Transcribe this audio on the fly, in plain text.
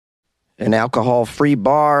An alcohol-free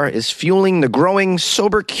bar is fueling the growing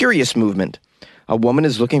sober curious movement. A woman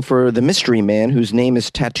is looking for the mystery man whose name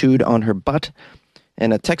is tattooed on her butt,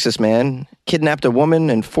 and a Texas man kidnapped a woman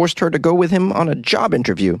and forced her to go with him on a job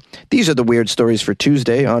interview. These are the weird stories for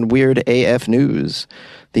Tuesday on Weird AF News,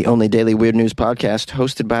 the only daily weird news podcast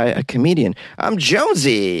hosted by a comedian. I'm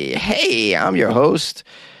Jonesy. Hey, I'm your host.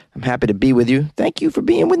 I'm happy to be with you. Thank you for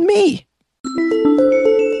being with me.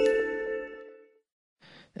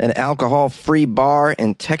 An alcohol-free bar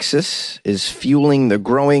in Texas is fueling the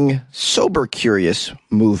growing sober curious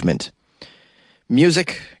movement.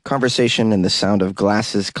 Music, conversation, and the sound of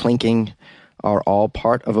glasses clinking are all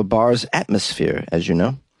part of a bar's atmosphere, as you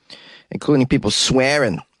know, including people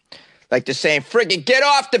swearing, like they're saying, "Friggin' get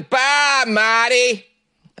off the bar, Marty!"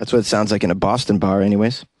 That's what it sounds like in a Boston bar,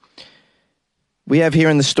 anyways. We have here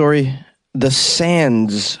in the story the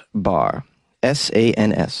Sands Bar,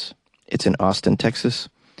 S-A-N-S. It's in Austin, Texas.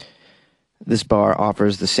 This bar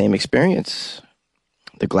offers the same experience.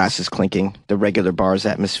 The glasses clinking, the regular bar's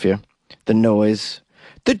atmosphere, the noise,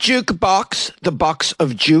 the jukebox, the box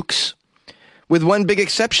of jukes. With one big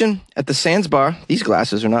exception, at the Sands Bar, these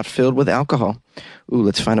glasses are not filled with alcohol. Ooh,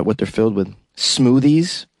 let's find out what they're filled with.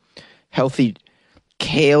 Smoothies, healthy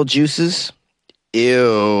kale juices.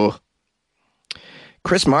 Ew.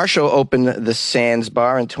 Chris Marshall opened the Sands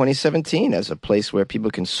Bar in 2017 as a place where people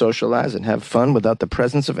can socialize and have fun without the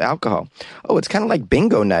presence of alcohol. Oh, it's kind of like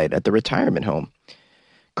bingo night at the retirement home.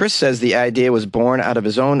 Chris says the idea was born out of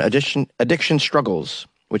his own addiction struggles,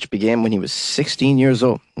 which began when he was 16 years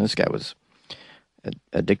old. This guy was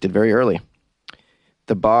addicted very early.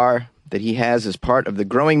 The bar that he has is part of the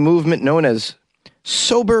growing movement known as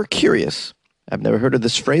Sober Curious. I've never heard of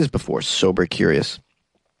this phrase before, Sober Curious.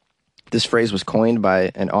 This phrase was coined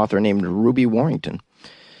by an author named Ruby Warrington.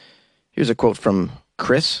 Here's a quote from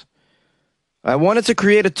Chris. "I wanted to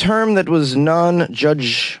create a term that was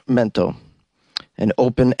non-judgmental and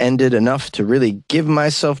open-ended enough to really give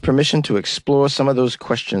myself permission to explore some of those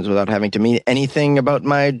questions without having to mean anything about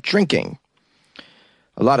my drinking.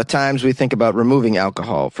 A lot of times we think about removing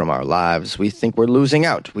alcohol from our lives. We think we're losing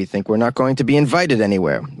out. We think we're not going to be invited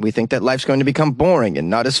anywhere. We think that life's going to become boring and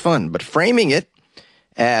not as fun. But framing it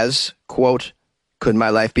as, quote, could my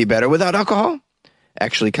life be better without alcohol?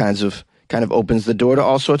 Actually kind of opens the door to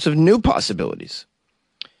all sorts of new possibilities."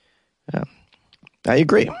 I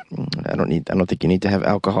agree. I don't think you need to have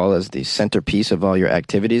alcohol as the centerpiece of all your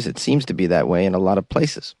activities. It seems to be that way in a lot of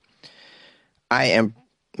places. I am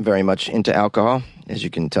very much into alcohol. As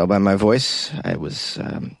you can tell by my voice, I was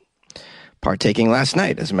partaking last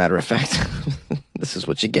night, as a matter of fact. This is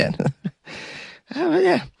what you get. Oh,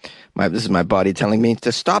 yeah. This is my body telling me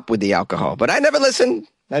to stop with the alcohol. But I never listen.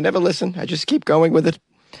 I just keep going with it.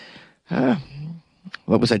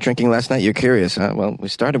 What was I drinking last night? You're curious, huh? Well, we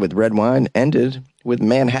started with red wine, ended with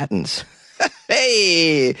Manhattans.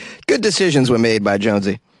 Hey! Good decisions were made by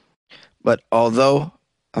Jonesy. But although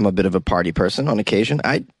I'm a bit of a party person on occasion,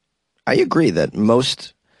 I agree that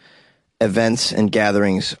most events and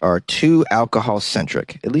gatherings are too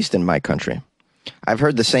alcohol-centric, at least in my country. I've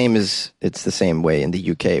heard it's the same way in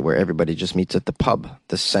the UK, where everybody just meets at the pub.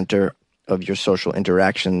 The center of your social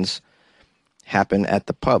interactions happen at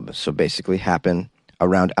the pub, so basically happen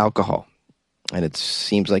around alcohol. And it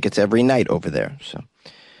seems like it's every night over there. So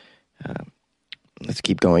let's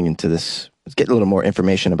keep going into this. Let's get a little more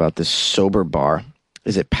information about this sober bar.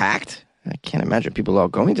 Is it packed? I can't imagine people all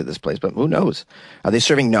going to this place, but who knows? Are they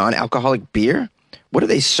serving non-alcoholic beer? What are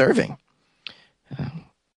they serving?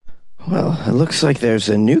 Well, it looks like there's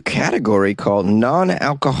a new category called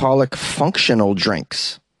non-alcoholic functional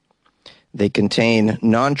drinks. They contain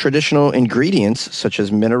non-traditional ingredients such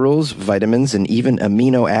as minerals, vitamins, and even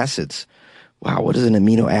amino acids. Wow, what does an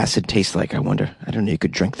amino acid taste like, I wonder? I don't know, you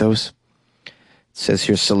could drink those. It says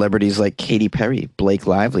here celebrities like Katy Perry, Blake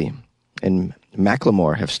Lively, and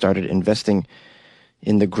Macklemore have started investing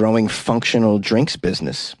in the growing functional drinks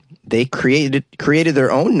business. They created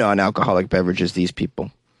their own non-alcoholic beverages, these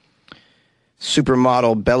people.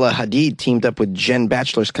 Supermodel Bella Hadid teamed up with Jen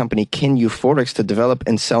Bachelor's company Kin Euphorics to develop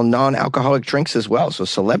and sell non-alcoholic drinks as well, so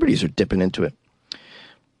celebrities are dipping into it.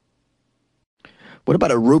 What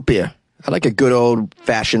about a root beer? I like a good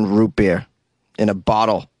old-fashioned root beer in a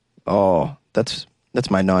bottle. Oh, that's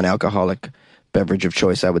my non-alcoholic beverage of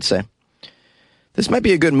choice, I would say. This might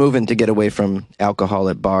be a good movement to get away from alcohol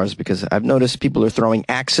at bars, because I've noticed people are throwing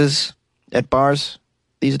axes at bars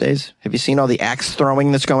these days. Have you seen all the axe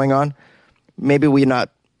throwing that's going on? Maybe we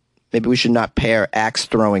should not pair axe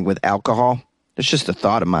throwing with alcohol. It's just a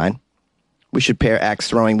thought of mine. We should pair axe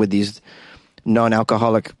throwing with these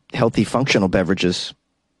non-alcoholic, healthy, functional beverages.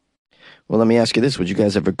 Well, let me ask you this. Would you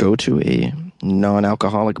guys ever go to a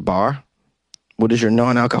non-alcoholic bar? What is your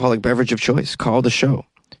non-alcoholic beverage of choice? Call the show.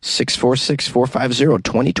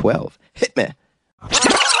 646-450-2012. Hit me.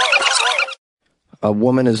 A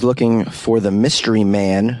woman is looking for the mystery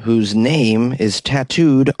man whose name is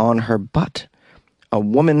tattooed on her butt. A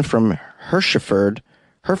woman from Herefordshire,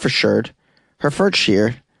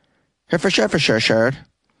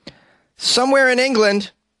 somewhere in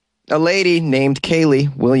England, a lady named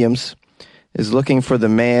Kaylee Williams is looking for the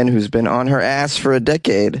man who's been on her ass for a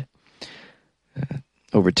decade.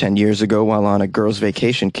 Over 10 years ago, while on a girl's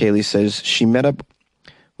vacation, Kaylee says she met up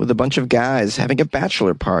with a bunch of guys having a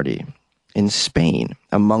bachelor party in Spain.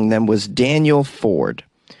 Among them was Daniel Ford,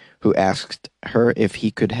 who asked her if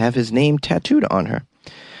he could have his name tattooed on her.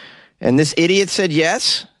 And this idiot said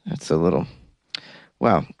yes. That's a little...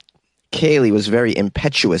 Wow. Kaylee was very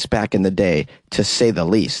impetuous back in the day, to say the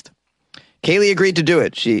least. Kaylee agreed to do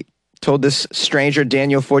it. She told this stranger,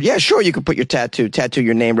 Daniel Ford, yeah, sure, you can put your tattoo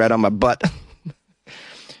your name right on my butt.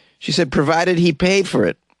 She said, provided he paid for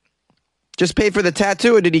it. Just paid for the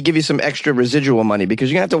tattoo, or did he give you some extra residual money? Because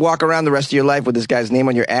you're going to have to walk around the rest of your life with this guy's name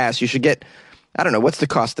on your ass. You should get, I don't know, what's the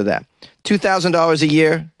cost of that? $2,000 a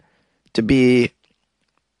year to be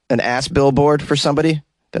an ass billboard for somebody?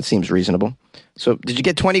 That seems reasonable. So did you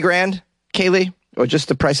get 20 grand, Kaylee? Or just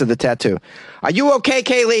the price of the tattoo? Are you okay,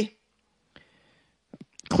 Kaylee?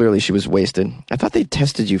 Clearly she was wasted. I thought they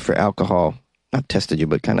tested you for alcohol. Not tested you,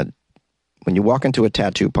 but kind of, when you walk into a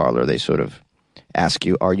tattoo parlor, they sort of ask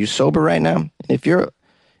you, are you sober right now? If you're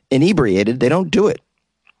inebriated, they don't do it.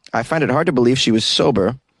 I find it hard to believe she was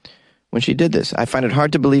sober when she did this. I find it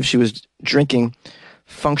hard to believe she was drinking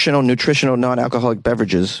functional, nutritional, non-alcoholic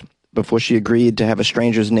beverages before she agreed to have a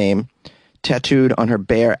stranger's name tattooed on her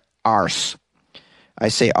bare arse. I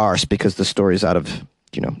say arse because the story's out of,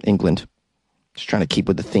 England. Just trying to keep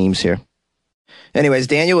with the themes here. Anyways,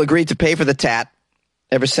 Daniel agreed to pay for the tat.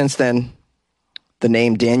 Ever since then, the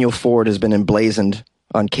name Daniel Ford has been emblazoned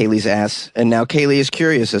on Kaylee's ass, and now Kaylee is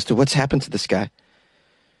curious as to what's happened to this guy.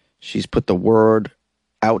 She's put the word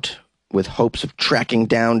out with hopes of tracking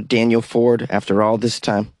down Daniel Ford after all this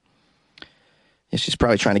time. Yeah, she's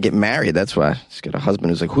probably trying to get married. That's why. She's got a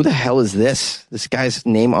husband who's like, who the hell is this? This guy's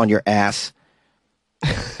name on your ass.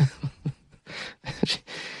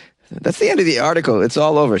 That's the end of the article. It's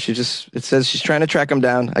all over. It says she's trying to track him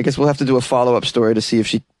down. I guess we'll have to do a follow-up story to see if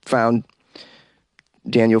she found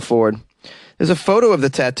Daniel Ford. There's a photo of the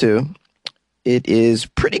tattoo. It is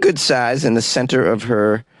pretty good size in the center of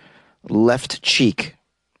her left cheek.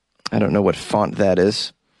 I don't know what font that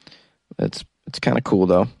is. It's kind of cool,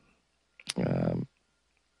 though.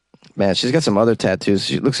 Man, she's got some other tattoos.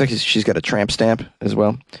 She looks like she's got a tramp stamp as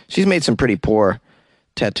well. She's made some pretty poor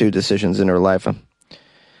tattoo decisions in her life.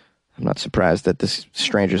 I'm not surprised that this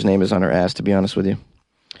stranger's name is on her ass, to be honest with you.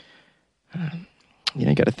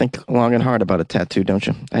 You got to think long and hard about a tattoo, don't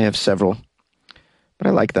you? I have several, but I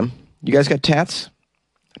like them. You guys got tats?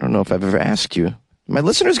 I don't know if I've ever asked you. My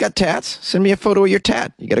listeners got tats? Send me a photo of your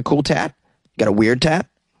tat. You got a cool tat? You got a weird tat?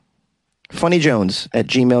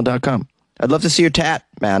 funnyjones@gmail.com. I'd love to see your tat,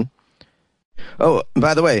 man. Oh,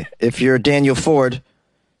 by the way, if you're Daniel Ford,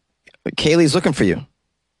 Kaylee's looking for you.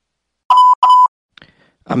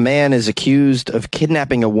 A man is accused of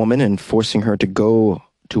kidnapping a woman and forcing her to go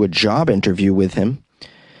to a job interview with him.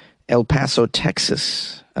 El Paso,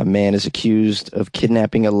 Texas. A man is accused of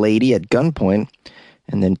kidnapping a lady at gunpoint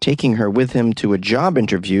and then taking her with him to a job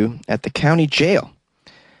interview at the county jail.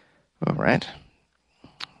 All right.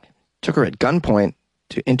 Took her at gunpoint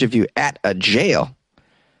to interview at a jail.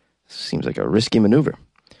 Seems like a risky maneuver.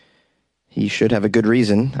 He should have a good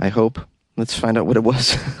reason, I hope. Let's find out what it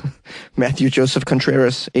was. Matthew Joseph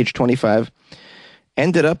Contreras, age 25,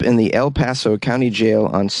 ended up in the El Paso County Jail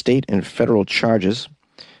on state and federal charges.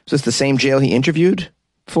 Is this the same jail he interviewed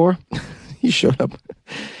for? He showed up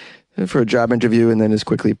for a job interview and then is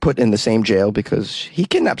quickly put in the same jail because he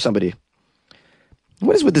kidnapped somebody.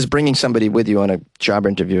 What is with this bringing somebody with you on a job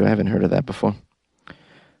interview? I haven't heard of that before.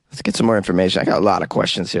 Let's get some more information. I got a lot of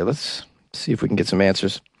questions here. Let's see if we can get some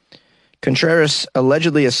answers. Contreras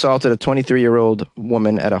allegedly assaulted a 23-year-old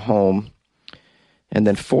woman at a home and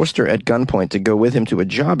then forced her at gunpoint to go with him to a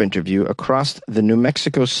job interview across the New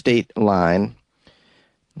Mexico state line.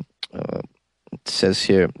 It says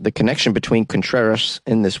here, the connection between Contreras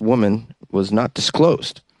and this woman was not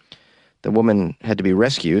disclosed. The woman had to be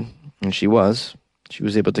rescued, and she was. She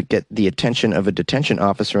was able to get the attention of a detention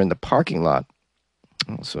officer in the parking lot.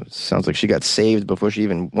 So it sounds like she got saved before she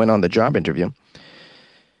even went on the job interview.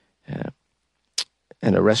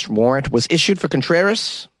 An arrest warrant was issued for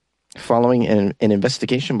Contreras following an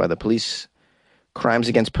investigation by the police Crimes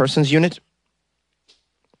Against Persons Unit.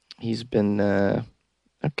 He's been,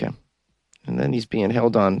 okay. And then he's being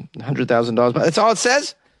held on $100,000. That's all it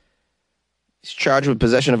says? He's charged with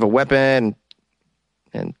possession of a weapon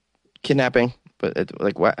and kidnapping. But,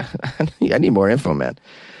 what? I need more info, man.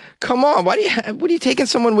 Come on. What are you taking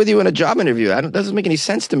someone with you in a job interview? That doesn't make any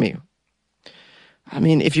sense to me. I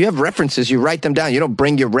mean, if you have references, you write them down. You don't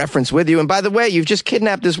bring your reference with you. And by the way, you've just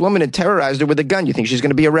kidnapped this woman and terrorized her with a gun. You think she's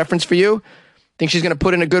going to be a reference for you? Think she's going to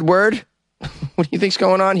put in a good word? What do you think's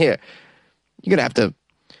going on here? You're going to have to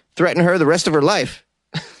threaten her the rest of her life.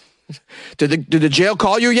 Did the jail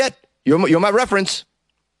call you yet? You're my reference.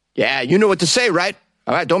 Yeah, you know what to say, right?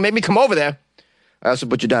 All right, don't make me come over there. I also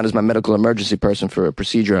put you down as my medical emergency person for a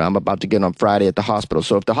procedure I'm about to get on Friday at the hospital.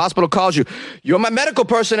 So if the hospital calls you, you're my medical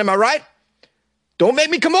person, am I right? Don't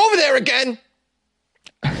make me come over there again.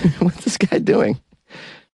 What's this guy doing?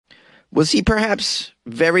 Was he perhaps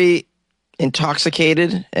very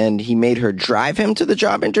intoxicated and he made her drive him to the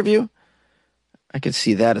job interview? I could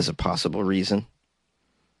see that as a possible reason.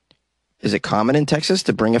 Is it common in Texas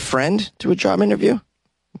to bring a friend to a job interview?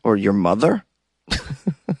 Or your mother?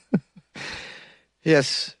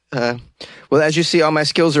 Yes. Well, as you see, all my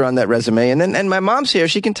skills are on that resume. And my mom's here.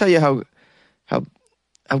 She can tell you how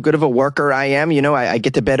good of a worker I am. You know, I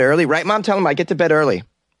get to bed early. Right, Mom? Tell him I get to bed early.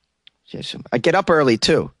 Yes, I get up early,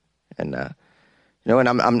 too. And,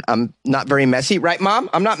 and I'm not very messy. Right,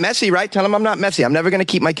 Mom? I'm not messy, right? Tell him I'm not messy. I'm never going to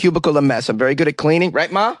keep my cubicle a mess. I'm very good at cleaning.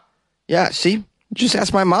 Right, Ma? Yeah, see? Just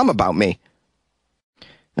ask my mom about me.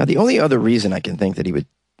 Now, the only other reason I can think that he would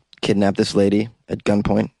kidnap this lady at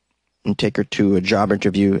gunpoint and take her to a job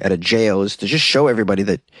interview at a jail is to just show everybody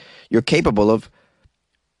that you're capable of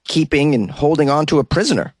keeping and holding on to a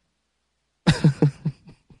prisoner.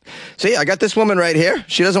 See, I got this woman right here.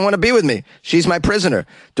 She doesn't want to be with me. She's my prisoner.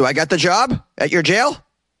 Do I got the job at your jail?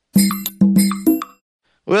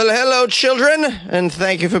 Well, hello, children, and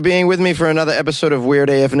thank you for being with me for another episode of Weird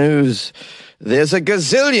AF News. There's a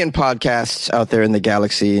gazillion podcasts out there in the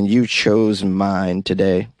galaxy, and you chose mine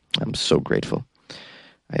today. I'm so grateful.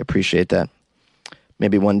 I appreciate that.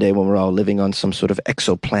 Maybe one day when we're all living on some sort of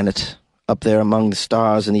exoplanet up there among the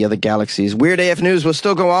stars and the other galaxies, Weird AF News will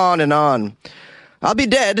still go on and on. I'll be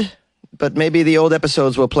dead, but maybe the old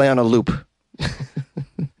episodes will play on a loop.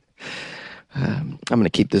 I'm going to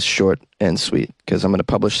keep this short and sweet because I'm going to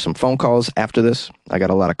publish some phone calls after this. I got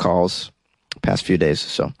a lot of calls past few days.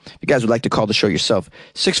 So if you guys would like to call the show yourself,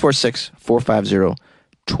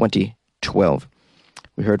 646-450-2012.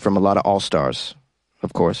 We heard from a lot of all-stars,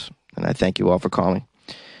 of course, and I thank you all for calling.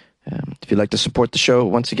 If you'd like to support the show,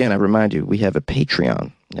 once again, I remind you, we have a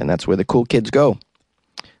Patreon, and that's where the cool kids go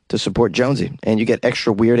to support Jonesy. And you get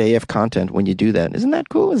extra Weird AF content when you do that. Isn't that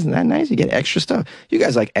cool? Isn't that nice? You get extra stuff. You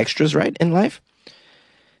guys like extras, right, in life?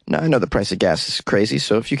 Now, I know the price of gas is crazy,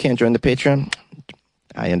 so if you can't join the Patreon,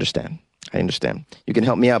 I understand. You can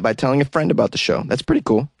help me out by telling a friend about the show. That's pretty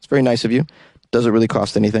cool. It's very nice of you. Doesn't really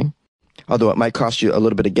cost anything. Although it might cost you a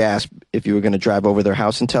little bit of gas if you were going to drive over their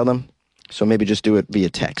house and tell them. So maybe just do it via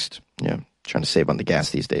text. Trying to save on the gas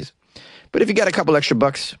these days. But if you got a couple extra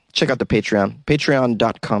bucks, check out the Patreon.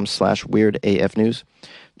 Patreon.com/WeirdAFnews.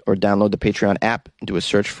 Or download the Patreon app and do a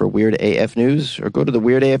search for Weird AF News. Or go to the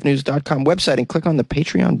WeirdAFnews.com website and click on the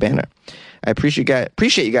Patreon banner. I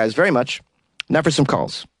appreciate you guys very much. Now for some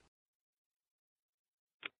calls.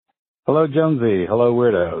 Hello, Jonesy. Hello,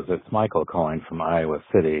 Weirdos. It's Michael calling from Iowa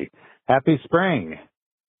City. Happy spring.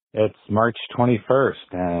 It's March 21st,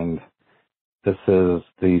 and this is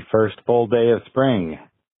the first full day of spring.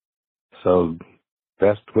 So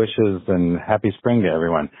best wishes and happy spring to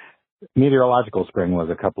everyone. Meteorological spring was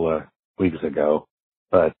a couple of weeks ago,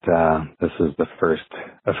 but this is the first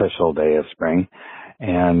official day of spring.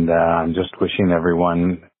 And I'm just wishing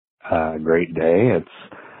everyone a great day. It's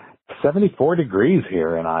 74 degrees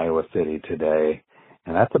here in Iowa City today,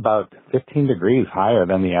 and that's about 15 degrees higher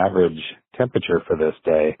than the average temperature for this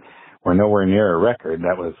day. We're nowhere near a record.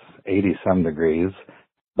 That was 80-some degrees,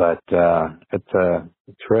 but it's a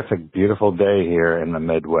terrific, beautiful day here in the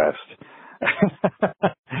Midwest.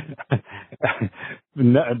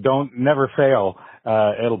 Never fail.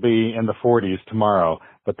 It'll be in the 40s tomorrow,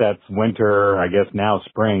 but that's winter, I guess now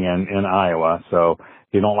spring in Iowa, so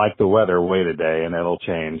if you don't like the weather, wait a day and it'll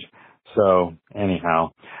change. So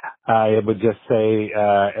anyhow, I would just say,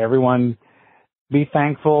 everyone be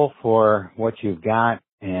thankful for what you've got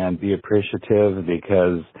and be appreciative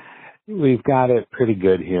because we've got it pretty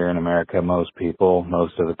good here in America, most people,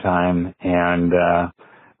 most of the time. And,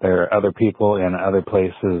 there are other people in other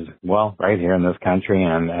places, well, right here in this country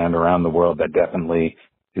and around the world that definitely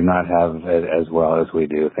do not have it as well as we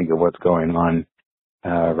do. Think of what's going on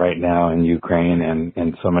right now in Ukraine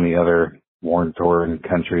and so many other war-torn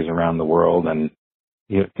countries around the world, and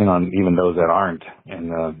even those that aren't in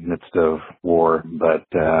the midst of war, but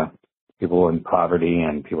people in poverty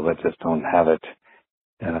and people that just don't have it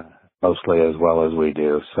mostly as well as we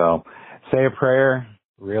do. So say a prayer,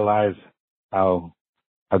 realize how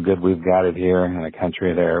good we've got it here in a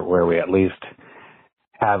country there where we at least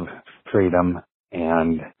have freedom,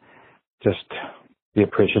 and just be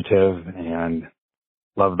appreciative and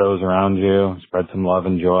love those around you, spread some love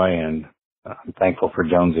and joy, and I'm thankful for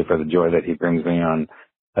Jonesy for the joy that he brings me on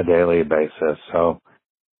a daily basis. So,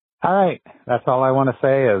 all right, that's all I want to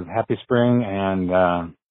say is happy spring,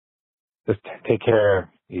 and just take care of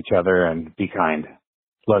each other and be kind.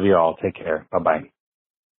 Love you all. Take care. Bye-bye.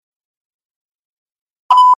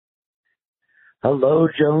 Hello,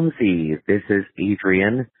 Jonesy. This is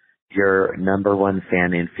Adrian, your number one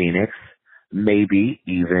fan in Phoenix, maybe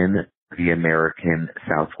even the American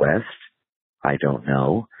Southwest. I don't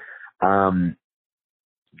know.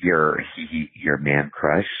 Your man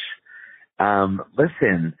crush.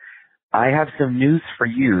 Listen, I have some news for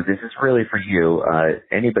you. This is really for you.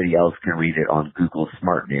 Anybody else can read it on Google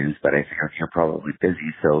Smart News, but I figure you're probably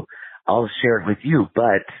busy, so I'll share it with you.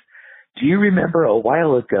 But do you remember a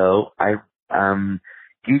while ago, I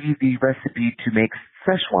gave you the recipe to make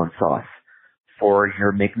Szechuan sauce for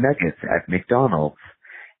your McNuggets at McDonald's?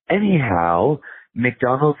 Anyhow,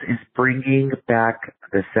 McDonald's is bringing back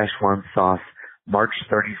the Szechuan sauce March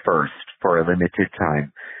 31st for a limited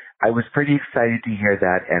time. I was pretty excited to hear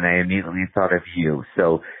that, and I immediately thought of you.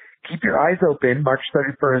 So keep your eyes open. March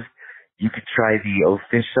 31st, you could try the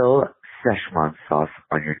official Szechuan sauce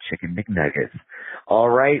on your chicken McNuggets. All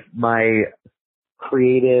right, my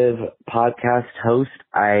creative podcast host,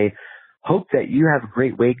 I hope that you have a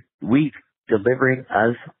great week delivering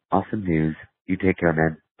us awesome news. You take care,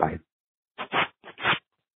 man. Bye.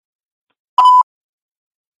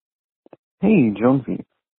 Hey, Jonesy.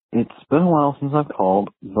 It's been a while since I've called,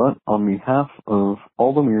 but on behalf of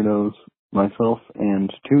all the weirdos, myself,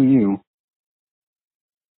 and to you,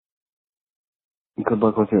 good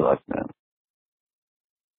luck with your life, man.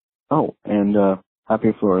 Oh, and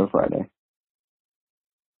happy Florida Friday.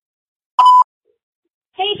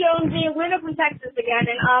 Hey Jonesy, Luna from Texas again,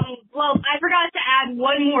 and well, I forgot to add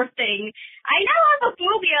one more thing. I now have a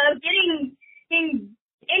phobia of getting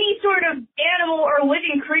any sort of animal or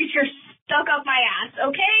living creature stuck up my ass.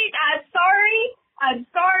 Okay, I'm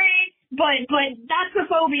sorry, but that's a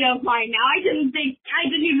phobia of mine now. I didn't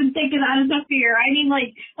even think of that as a fear. I mean,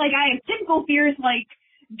 like I have typical fears like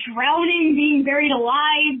drowning, being buried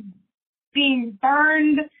alive, being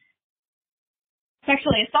burned,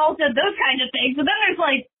 sexually assaulted, those kinds of things. But then there's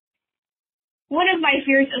like, one of my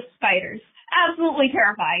fears is spiders. Absolutely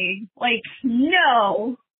terrifying. Like,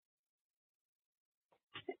 no.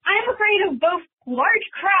 I'm afraid of both large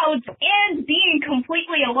crowds and being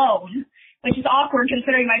completely alone, which is awkward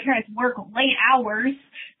considering my parents work late hours.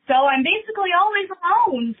 So I'm basically always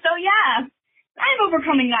alone. So yeah, I'm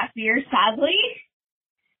overcoming that fear, sadly.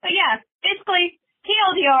 But yeah, basically,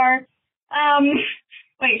 TLDR,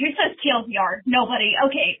 wait, who says TLDR? Nobody.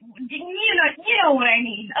 Okay, you know what I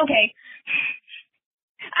mean. Okay.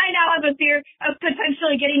 I now have a fear of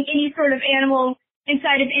potentially getting any sort of animal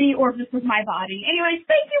inside of any orifice of my body. Anyways,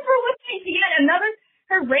 thank you for listening to yet another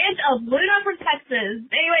rant of Luna from Texas.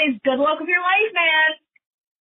 Anyways, good luck with your life, man.